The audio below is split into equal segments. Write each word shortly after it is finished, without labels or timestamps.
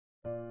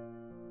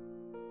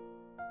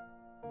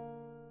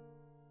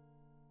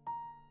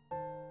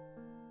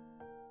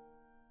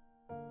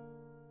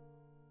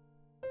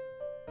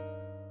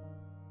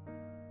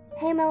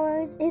Hey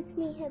Mellos, it's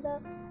me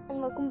Heather,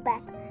 and welcome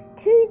back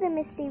to the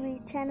Misty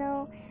Ruth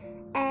channel.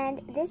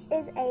 And this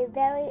is a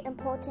very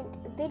important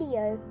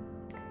video,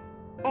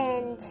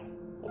 and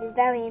it is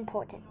very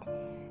important.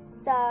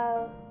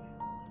 So,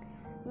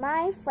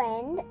 my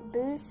friend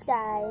Boo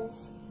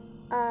Skies,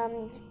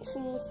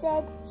 she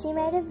said she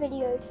made a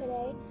video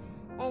today,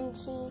 and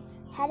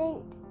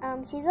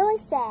she's really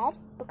sad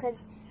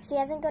because she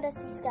hasn't got a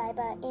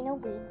subscriber in a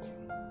week.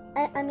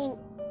 I mean,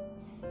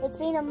 it's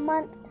been a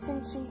month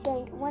since she's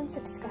gained 1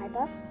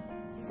 subscriber,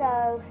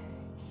 so,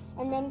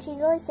 and then she's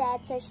really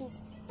sad, so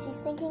she's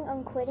thinking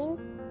on quitting.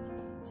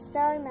 So,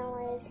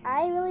 Mellos,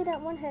 I really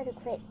don't want her to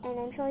quit, and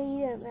I'm sure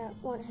you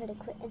don't want her to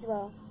quit as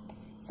well.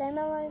 So,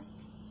 Mellos,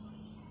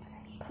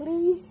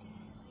 please,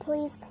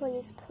 please,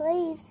 please,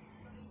 please,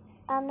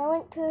 the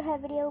link to her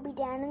video will be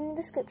down in the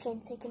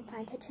description, so you can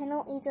find her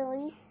channel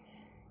easily.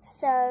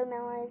 So,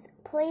 Mellos,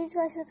 please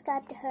go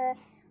subscribe to her.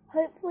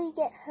 Hopefully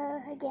get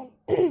her again.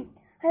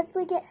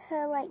 Hopefully get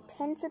her like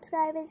 10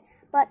 subscribers,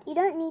 but you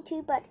don't need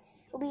to, but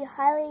it'll be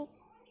highly,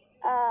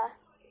 I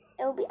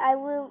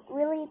will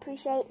really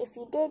appreciate if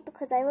you did,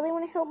 because I really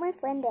want to help my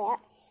friend out,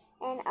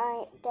 and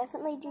I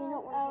definitely do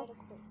not want her to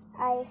quit.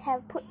 I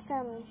have put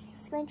some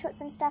screenshots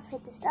and stuff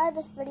at the start of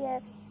this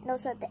video, and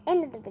also at the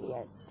end of the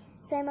video.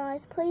 So,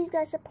 Mellos, please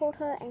go support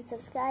her and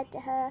subscribe to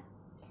her.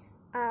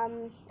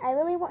 I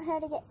really want her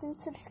to get some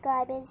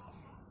subscribers,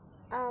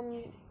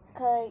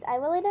 because I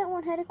really don't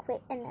want her to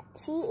quit, and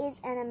she is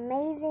an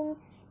amazing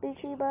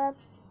YouTuber.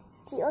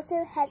 She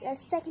also has a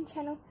second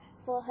channel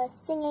for her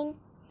singing,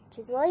 which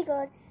is really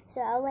good,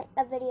 so I'll link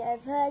a video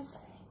of her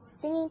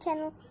singing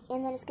channel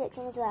in the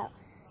description as well.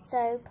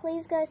 So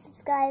please go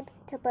subscribe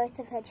to both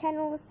of her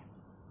channels,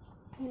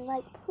 and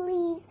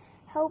please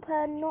help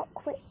her not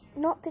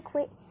to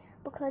quit,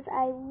 because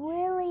I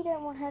really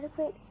don't want her to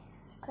quit,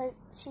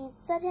 because she's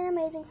such an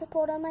amazing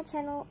supporter on my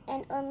channel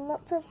and on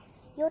lots of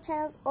your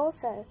channels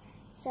also.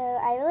 So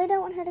I really don't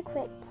want her to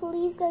quit.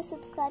 Please go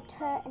subscribe to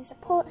her and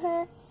support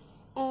her.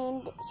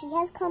 And she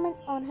has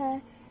comments on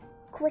her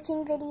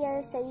quitting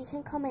video, so you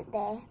can comment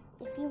there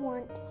if you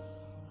want.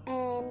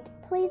 And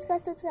please go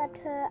subscribe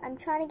to her. I'm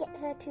trying to get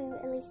her to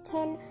at least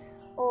 10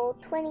 or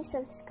 20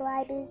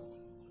 subscribers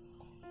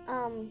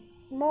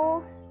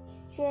more.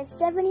 She has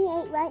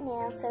 78 right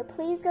now, so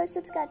please go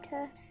subscribe to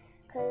her,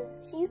 because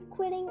she's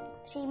quitting.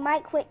 She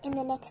might quit in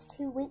the next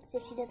 2 weeks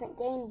if she doesn't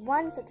gain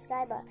 1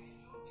 subscriber,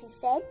 she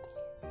said.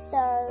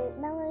 So,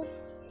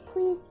 Mellos,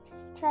 please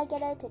try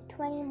get her to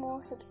 20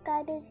 more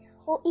subscribers,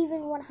 or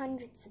even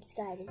 100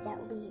 subscribers. That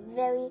will be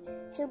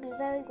she'll be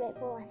very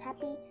grateful and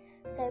happy.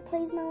 So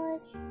please,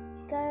 Mellos,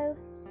 go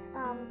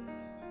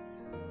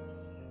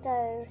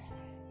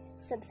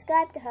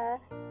subscribe to her,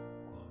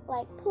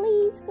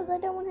 please, because I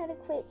don't want her to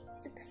quit.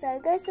 So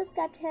go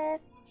subscribe to her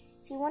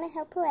if you want to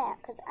help her out,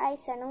 because I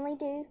certainly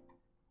do.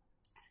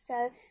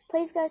 So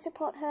please go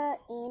support her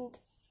and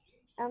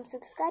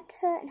subscribe to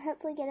her, and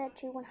hopefully get her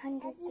to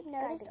 100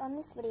 subscribers. On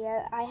this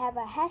video, I have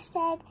a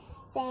hashtag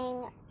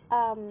saying,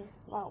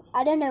 well,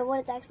 I don't know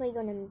what it's actually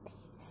going to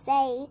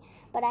say,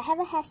 but I have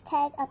a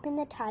hashtag up in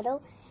the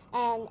title,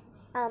 and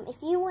if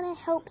you want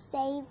to help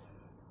save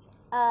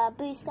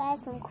Boo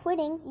Skies from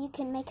quitting, you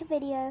can make a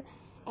video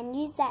and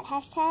use that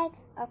hashtag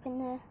up in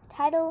the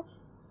title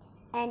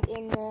and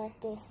in the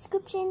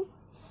description,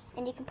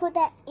 and you can put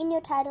that in your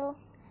title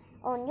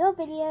on your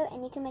video,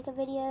 and you can make a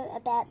video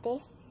about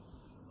this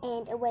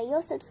and away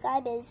your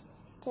subscribers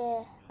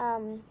to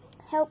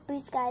help Boo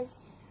Skies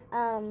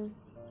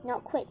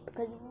not quit,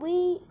 because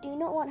we do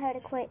not want her to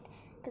quit,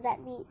 because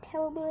that'd be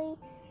terribly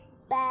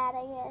bad,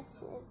 I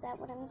guess. Is that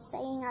what I'm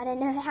saying? I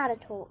don't know how to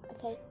talk,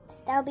 okay?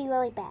 That would be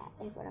really bad,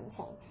 is what I'm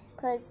saying,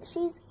 because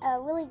she's a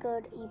really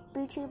good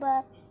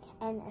YouTuber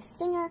and a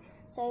singer,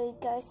 so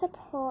go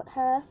support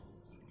her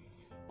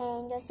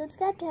and go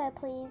subscribe to her,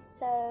 please.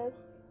 So,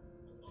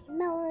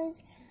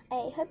 Mellos,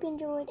 I hope you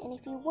enjoyed, and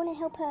if you want to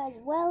help her as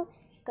well,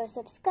 go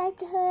subscribe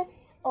to her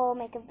or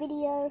make a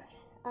video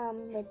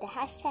with the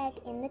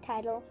hashtag in the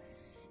title.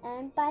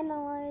 And bye,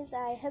 Mellos.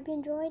 I hope you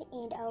enjoyed,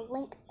 and I'll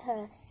link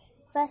her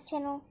first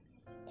channel,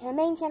 her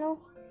main channel,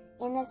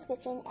 in the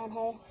description, and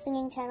her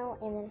singing channel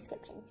in the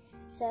description.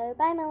 So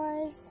bye,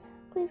 Mellos.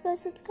 Please go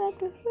subscribe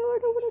to her. I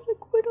don't want to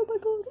quit. Oh my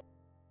god.